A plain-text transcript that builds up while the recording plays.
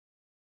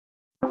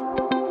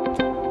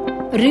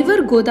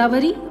River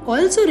Godavari,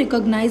 also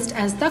recognized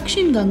as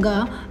Dakshin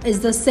Ganga,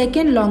 is the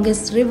second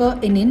longest river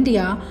in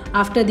India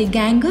after the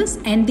Ganges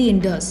and the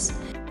Indus.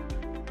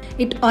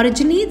 It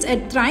originates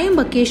at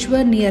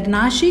Trimbakeshwar near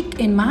Nashik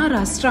in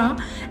Maharashtra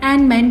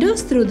and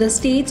meanders through the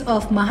states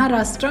of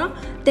Maharashtra,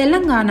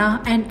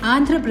 Telangana and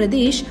Andhra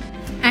Pradesh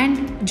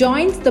and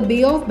joins the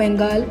Bay of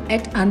Bengal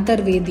at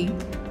Antarvedi.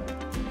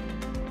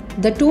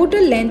 The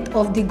total length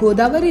of the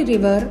Godavari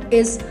River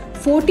is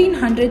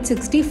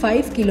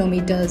 1465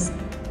 kilometers.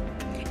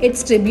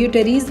 Its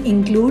tributaries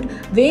include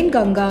Ven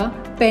Ganga,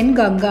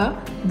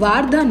 Penganga,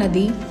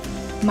 Vardhanadi,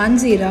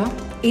 Manjira,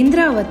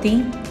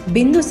 Indrawati,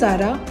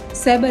 Bindusara,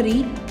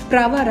 Sabari,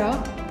 Pravara,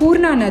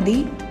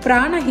 Purnanadi,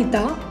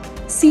 Pranahita,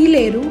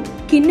 Seeleru,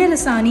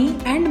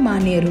 Kinnerasani and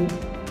Maneru.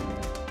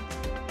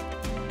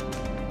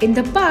 In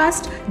the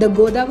past, the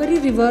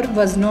Godavari River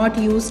was not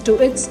used to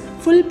its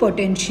full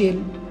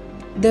potential.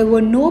 There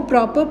were no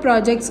proper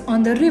projects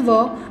on the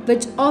river,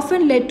 which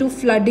often led to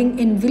flooding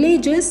in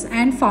villages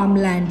and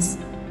farmlands.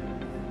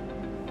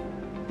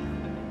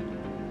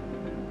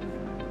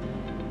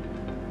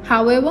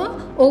 However,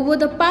 over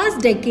the past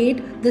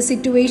decade, the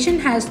situation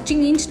has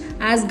changed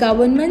as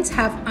governments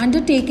have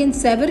undertaken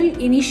several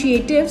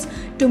initiatives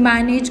to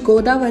manage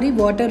Godavari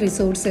water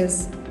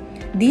resources.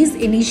 These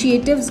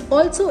initiatives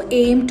also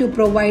aim to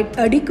provide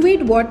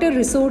adequate water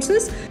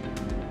resources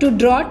to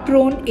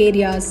drought-prone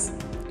areas.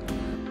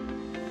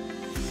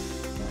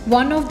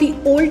 One of the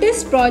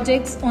oldest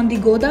projects on the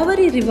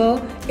Godavari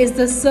River is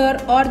the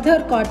Sir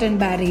Arthur Cotton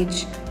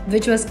Barrage,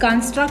 which was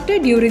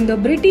constructed during the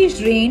British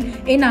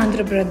reign in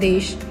Andhra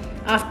Pradesh.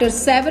 After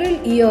several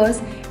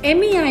years,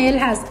 MEIL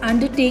has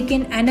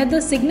undertaken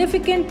another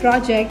significant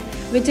project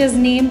which is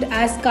named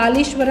as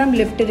Kaleshwaram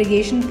Lift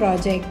Irrigation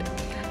Project.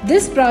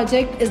 This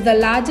project is the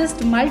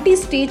largest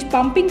multi-stage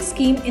pumping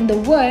scheme in the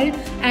world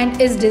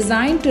and is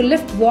designed to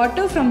lift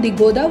water from the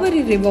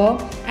Godavari River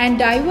and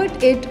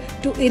divert it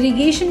to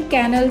irrigation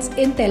canals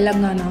in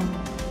Telangana.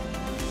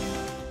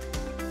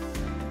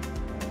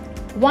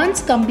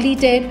 Once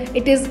completed,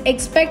 it is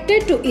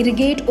expected to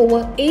irrigate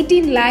over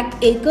 18 lakh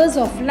acres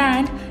of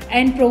land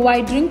and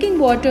provide drinking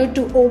water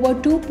to over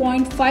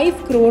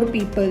 2.5 crore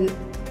people.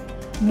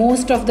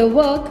 Most of the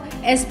work,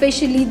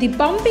 especially the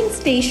pumping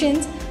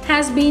stations,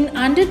 has been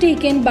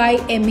undertaken by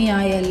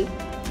MEIL.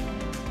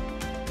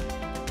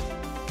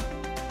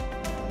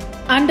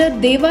 Under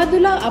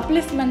Devadula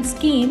Upliftment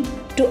Scheme,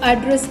 to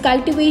address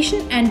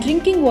cultivation and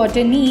drinking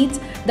water needs,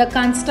 the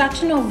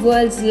construction of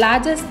world's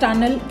largest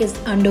tunnel is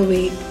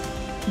underway.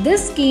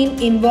 This scheme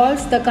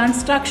involves the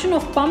construction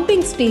of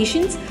pumping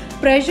stations,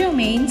 pressure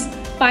mains,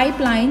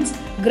 pipelines,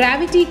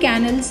 gravity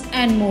canals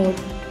and more.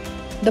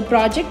 The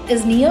project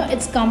is near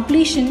its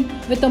completion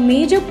with a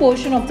major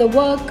portion of the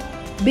work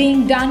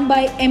being done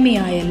by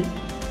MEIL.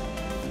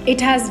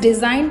 It has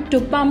designed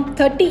to pump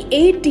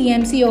 38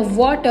 TMC of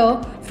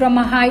water from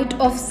a height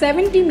of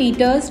 70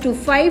 meters to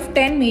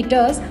 510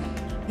 meters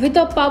with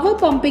a power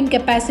pumping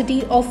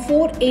capacity of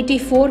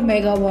 484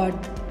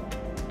 megawatt.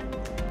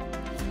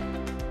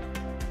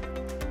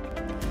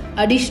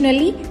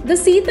 Additionally, the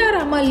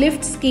Sitarama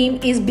lift scheme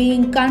is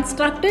being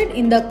constructed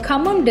in the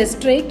Khammam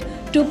district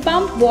to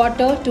pump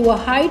water to a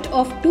height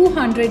of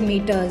 200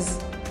 meters.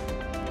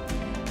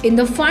 In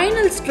the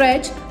final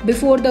stretch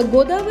before the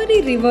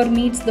Godavari River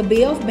meets the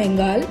Bay of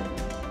Bengal,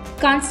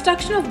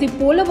 construction of the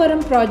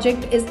Polavaram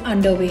project is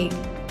underway.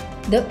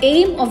 The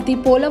aim of the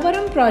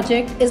Polavaram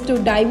project is to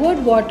divert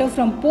water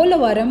from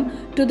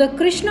Polavaram to the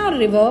Krishna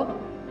River,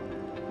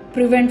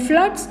 prevent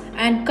floods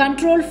and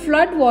control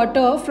flood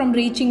water from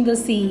reaching the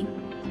sea.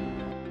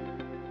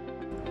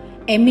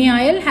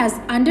 MEIL has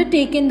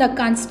undertaken the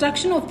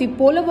construction of the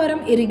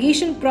Polavaram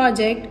irrigation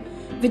project,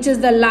 which is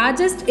the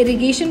largest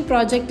irrigation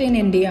project in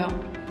India.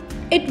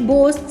 It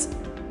boasts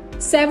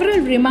several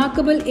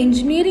remarkable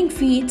engineering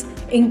feats,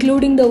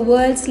 including the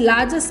world's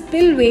largest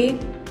spillway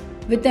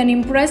with an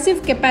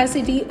impressive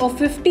capacity of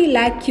 50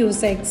 lakh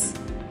cusecs.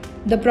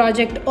 The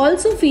project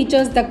also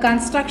features the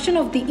construction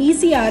of the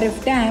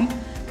ECRF dam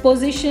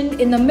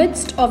positioned in the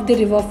midst of the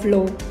river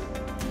flow.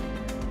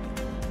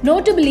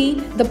 Notably,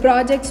 the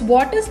project's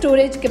water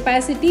storage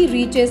capacity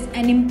reaches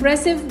an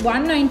impressive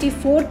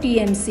 194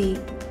 TMC.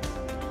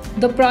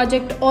 The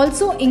project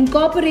also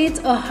incorporates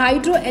a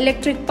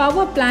hydroelectric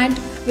power plant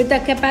with a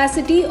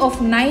capacity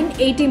of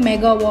 980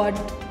 megawatt.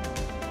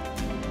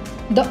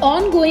 The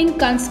ongoing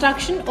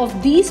construction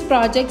of these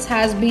projects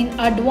has been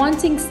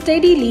advancing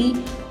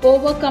steadily,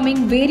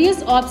 overcoming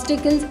various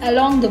obstacles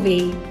along the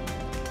way.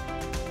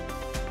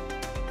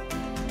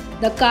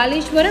 The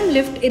Kaleshwaram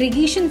Lift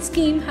Irrigation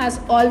Scheme has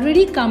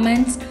already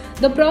commenced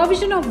the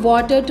provision of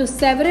water to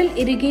several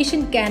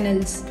irrigation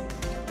canals,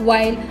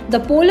 while the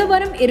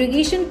Polavaram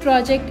irrigation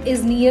project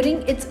is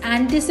nearing its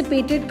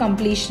anticipated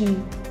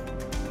completion.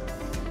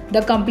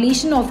 The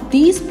completion of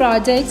these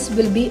projects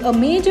will be a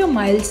major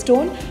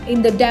milestone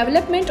in the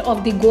development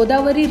of the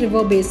Godavari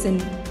River basin.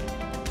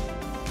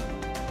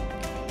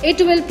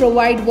 It will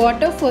provide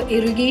water for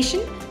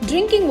irrigation,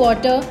 drinking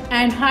water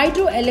and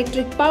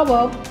hydroelectric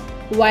power,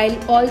 while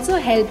also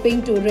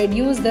helping to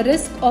reduce the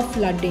risk of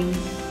flooding.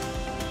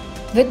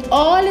 With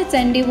all its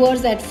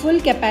endeavours at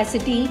full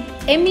capacity,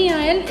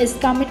 MEIL is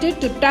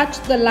committed to touch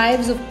the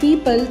lives of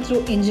people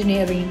through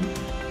engineering.